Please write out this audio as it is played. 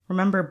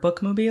Remember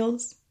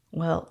bookmobiles?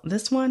 Well,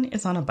 this one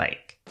is on a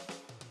bike.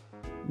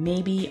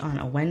 Maybe on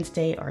a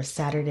Wednesday or a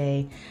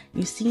Saturday,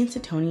 you've seen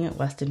Setonia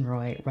Weston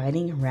Roy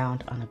riding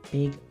around on a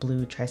big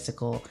blue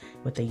tricycle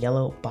with a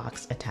yellow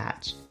box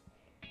attached.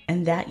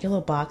 And that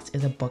yellow box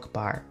is a book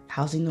bar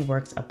housing the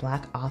works of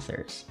Black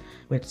authors,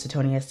 which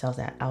Setonia sells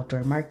at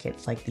outdoor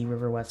markets like the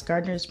River West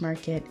Gardeners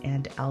Market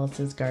and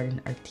Alice's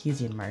Garden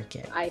Artesian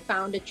Market. I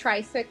found a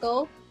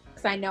tricycle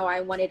because I knew I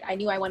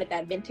wanted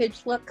that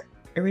vintage look.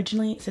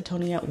 Originally,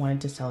 Setonia wanted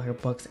to sell her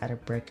books at a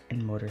brick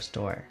and mortar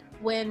store.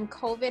 When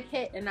COVID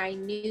hit and I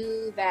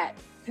knew that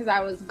because I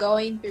was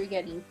going through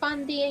getting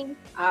funding,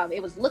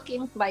 it was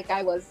looking like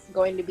I was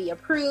going to be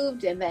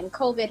approved, and then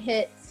COVID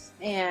hits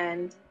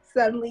and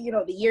suddenly,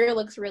 the year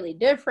looks really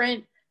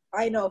different.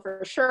 I know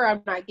for sure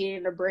I'm not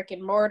getting a brick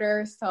and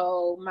mortar.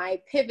 So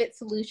my pivot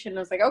solution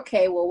was like,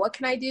 okay, well, what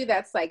can I do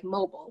that's like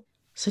mobile?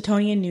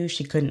 Setonia knew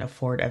she couldn't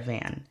afford a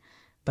van,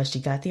 but she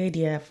got the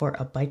idea for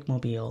a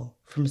bike-mobile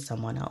from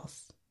someone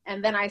else.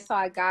 And then I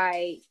saw a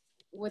guy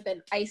with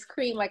an ice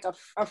cream, like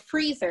a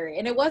freezer.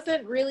 And it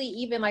wasn't really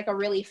even like a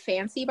really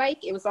fancy bike.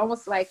 It was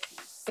almost like,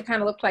 it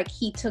kind of looked like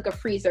he took a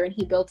freezer and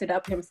he built it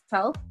up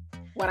himself.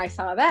 When I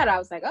saw that, I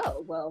was like,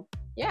 oh, well,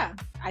 yeah,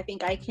 I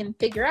think I can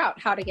figure out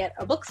how to get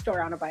a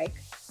bookstore on a bike.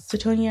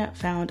 Setonia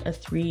found a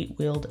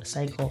 3-wheeled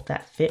cycle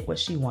that fit what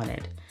she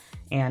wanted.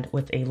 And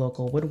with a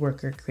local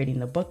woodworker creating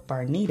the book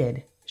bar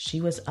needed,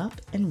 she was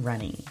up and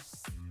running.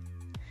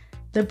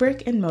 The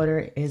brick and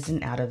mortar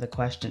isn't out of the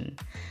question.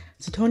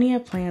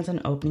 Setonia plans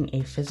on opening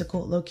a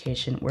physical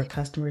location where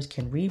customers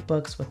can read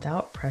books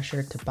without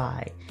pressure to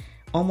buy,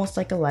 almost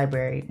like a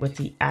library with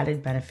the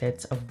added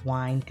benefits of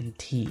wine and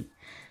tea.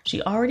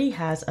 She already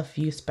has a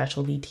few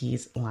specialty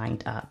teas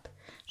lined up.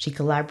 She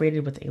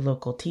collaborated with a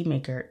local tea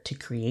maker to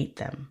create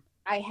them.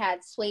 I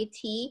had Sway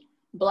Tea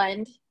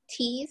blend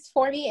teas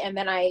for me, and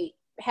then I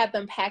had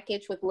them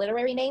packaged with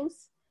literary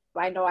names.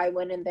 I know I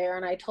went in there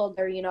and I told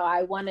her,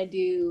 I want to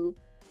do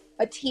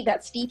a tea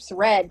that steeps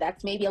red,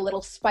 that's maybe a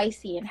little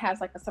spicy and has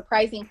like a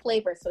surprising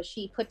flavor. So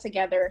she put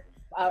together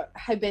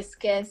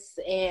hibiscus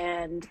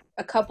and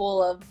a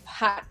couple of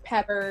hot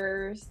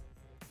peppers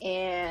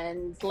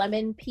and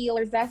lemon peel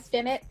or zest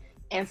in it.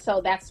 And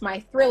so that's my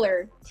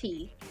thriller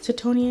tea.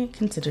 Setonia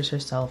considers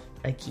herself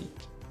a geek.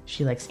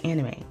 She likes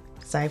anime,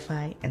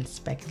 sci-fi, and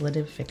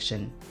speculative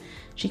fiction.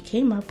 She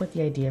came up with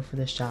the idea for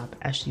the shop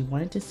as she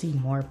wanted to see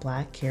more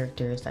Black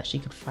characters that she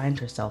could find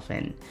herself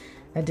in,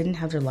 that didn't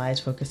have their lives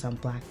focused on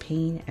Black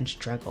pain and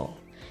struggle.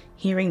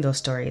 Hearing those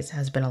stories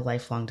has been a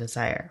lifelong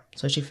desire,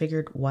 so she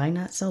figured why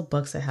not sell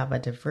books that have a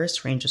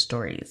diverse range of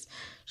stories.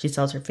 She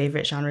sells her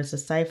favorite genres of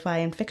sci-fi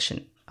and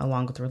fiction,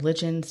 along with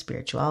religion,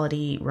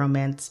 spirituality,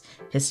 romance,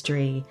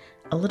 history,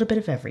 a little bit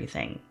of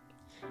everything.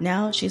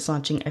 Now she's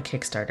launching a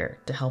Kickstarter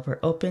to help her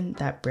open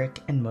that brick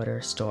and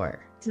mortar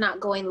store. It's not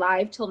going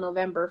live till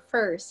November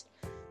 1st.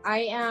 I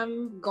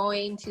am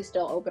going to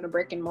still open a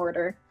brick and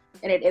mortar,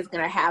 and it is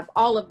going to have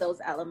all of those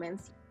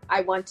elements.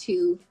 I want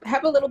to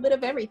have a little bit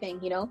of everything,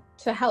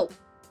 to help.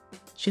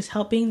 She's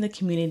helping the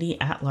community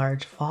at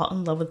large fall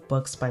in love with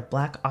books by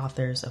Black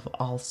authors of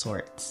all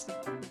sorts.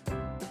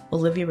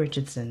 Olivia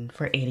Richardson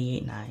for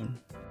 88.9.